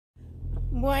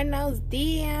Buenos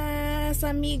días,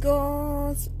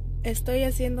 amigos. Estoy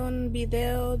haciendo un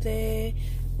video de...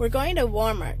 We're going to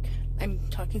Walmart. I'm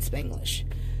talking Spanglish.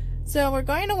 So we're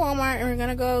going to Walmart and we're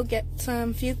gonna go get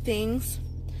some few things.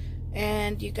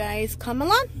 And you guys come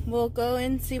along. We'll go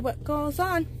and see what goes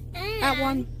on at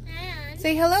one.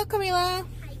 Say hello, Camila.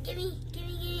 Hi, give me the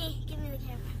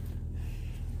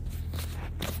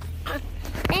camera.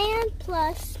 And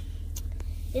plus,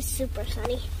 it's super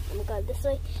sunny. I'm gonna go this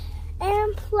way.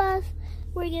 And plus,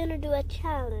 we're gonna do a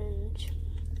challenge.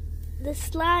 The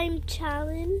slime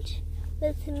challenge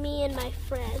with me and my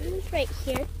friends right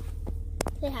here.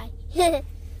 Say hi.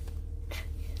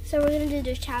 So we're gonna do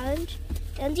the challenge.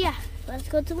 And yeah, let's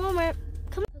go to Walmart.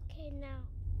 Come on. Okay, now.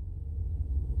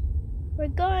 We're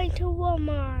going to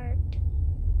Walmart.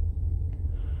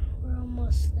 We're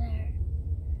almost there.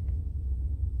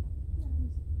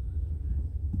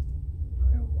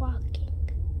 We're walking.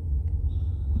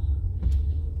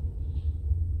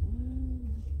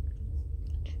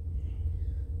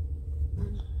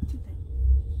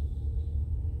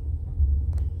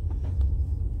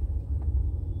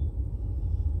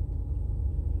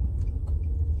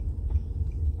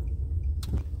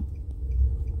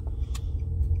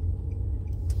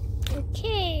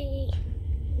 Okay.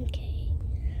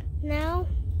 Now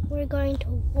we're going to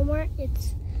Walmart.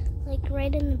 It's like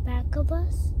right in the back of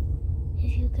us.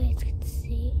 If you guys can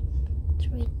see, it's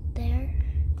right there.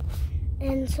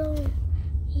 And so,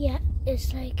 yeah,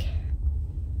 it's like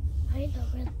right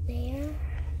over there.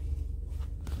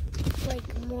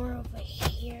 Like more over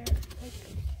here.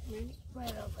 Like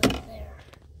right over there.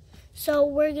 So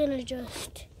we're gonna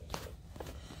just...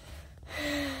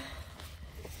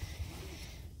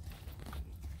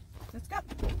 Let's go.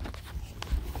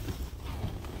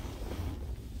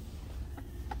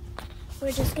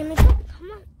 We're just gonna go.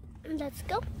 Come on, let's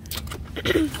go.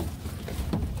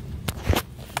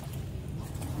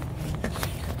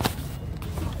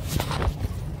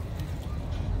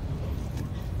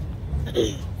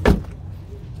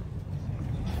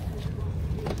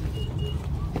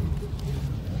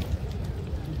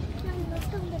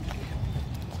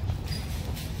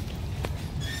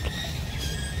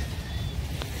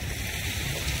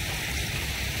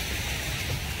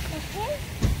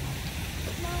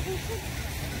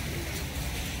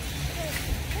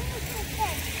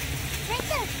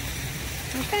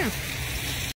 Okay.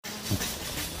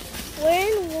 We're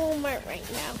in Walmart right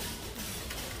now.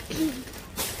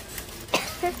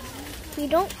 We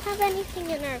don't have anything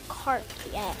in our cart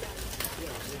yet.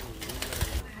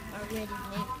 Already made.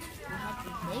 We have to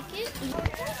make it.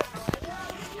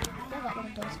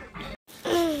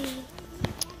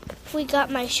 We got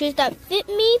my shoes that fit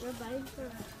me.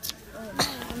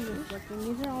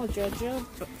 These are all JoJo.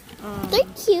 They're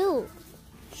cute.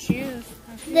 Shoes.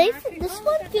 This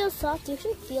one feels soft. You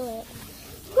should feel it.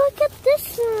 Look at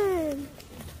this one.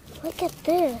 Look at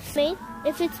this. Made?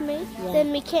 If it's made,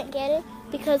 then we can't get it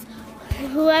because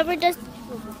whoever does.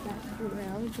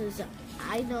 Because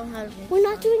I know how to make. We're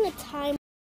not doing a time.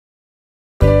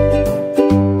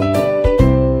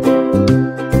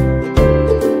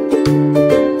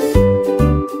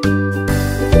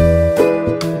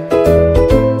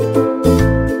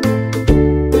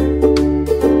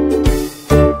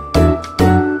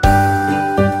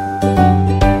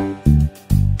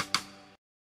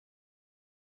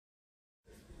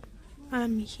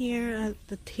 I'm here at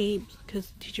the tape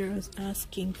because teacher was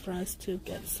asking for us to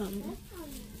get some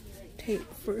tape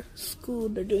for school.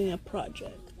 They're doing a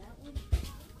project.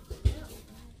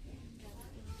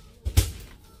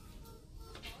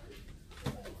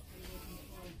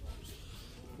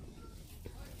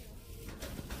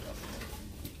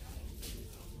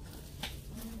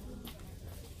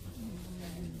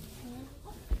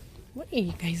 What are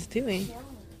you guys doing?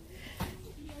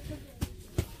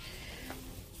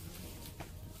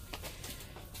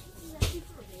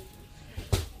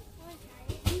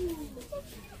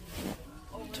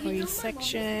 Toy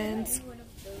sections.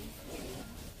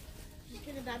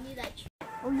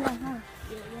 Oh yeah, huh?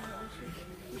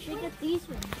 We should get these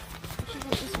ones. We should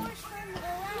get this one.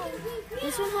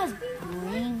 This one has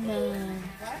green man.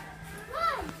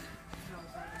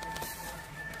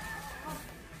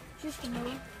 Just know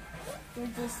where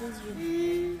this is.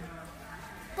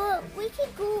 But we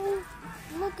could go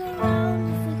look around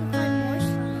if we can find more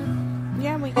slime.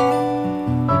 Yeah, we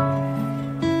can.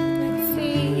 Let's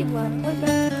see what we're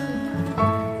going.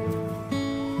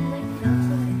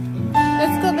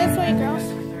 Let's go this way, girls.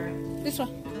 This way.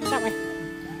 That way.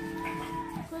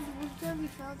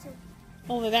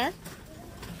 Over there?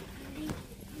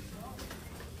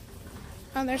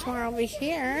 Oh, there's more over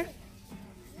here.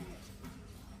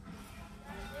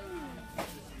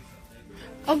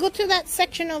 Oh, go to that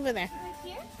section over there. Right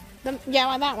here? Yeah,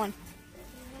 well, that one.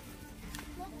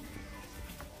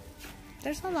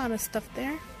 There's a lot of stuff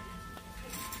there.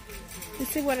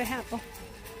 Let's see what it has. Oh.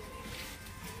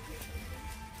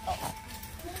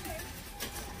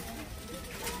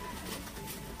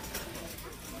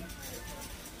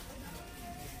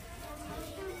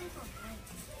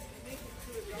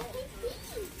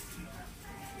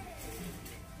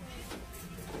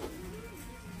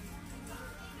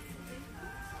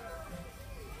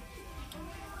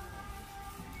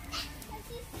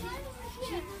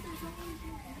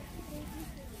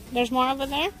 There's more over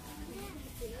there?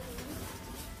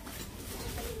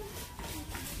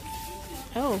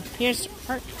 Oh, here's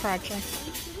art project.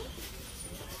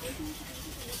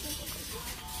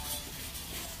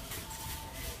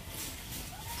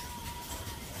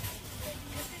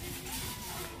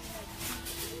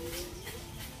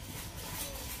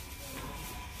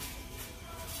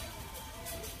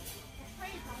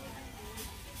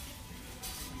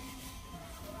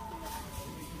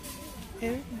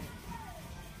 Here.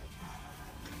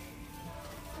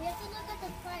 We have to look at the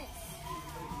price.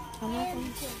 I'm not going to.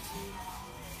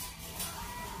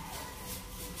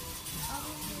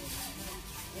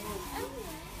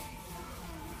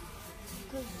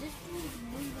 Because this one is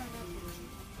moving up.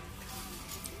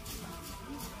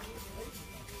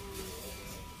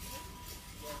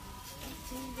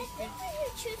 You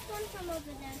choose one from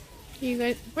over there. You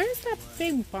guys, where's that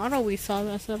big bottle we saw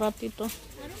hace ratito? I don't know.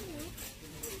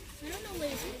 I don't know what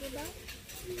you're talking about.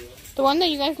 The one that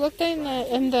you guys looked at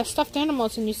in the stuffed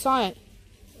animals and you saw it.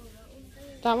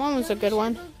 That one was a good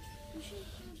one.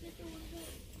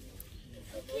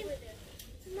 Okay,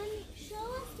 Mommy, show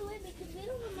us the way because we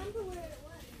don't remember where it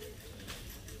was.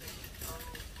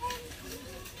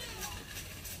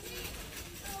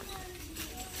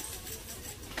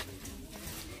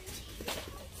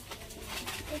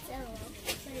 It's LOL,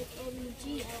 but it's OMG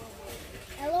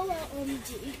LOL. LOL OMG.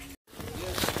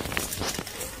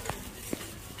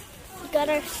 We got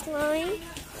our slime.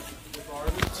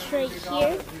 It's right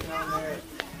here.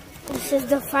 This is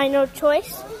the final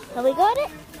choice. Have we got it?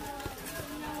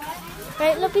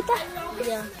 Right, Lupita?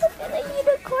 Yeah. Look at the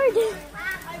unicorn.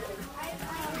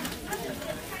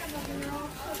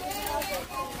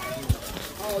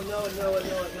 Oh,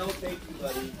 no, thank you,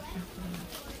 buddy.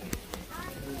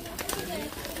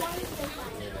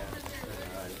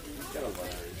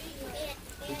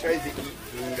 He tries to eat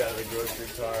food out of the grocery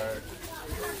cart.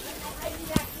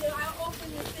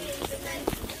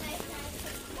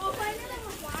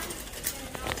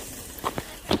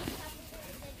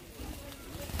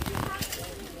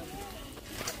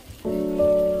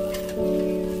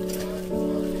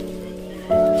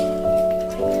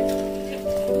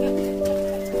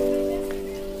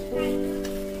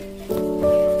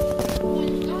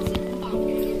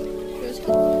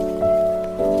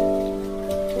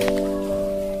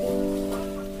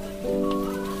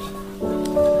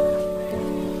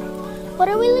 What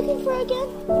are we looking for again?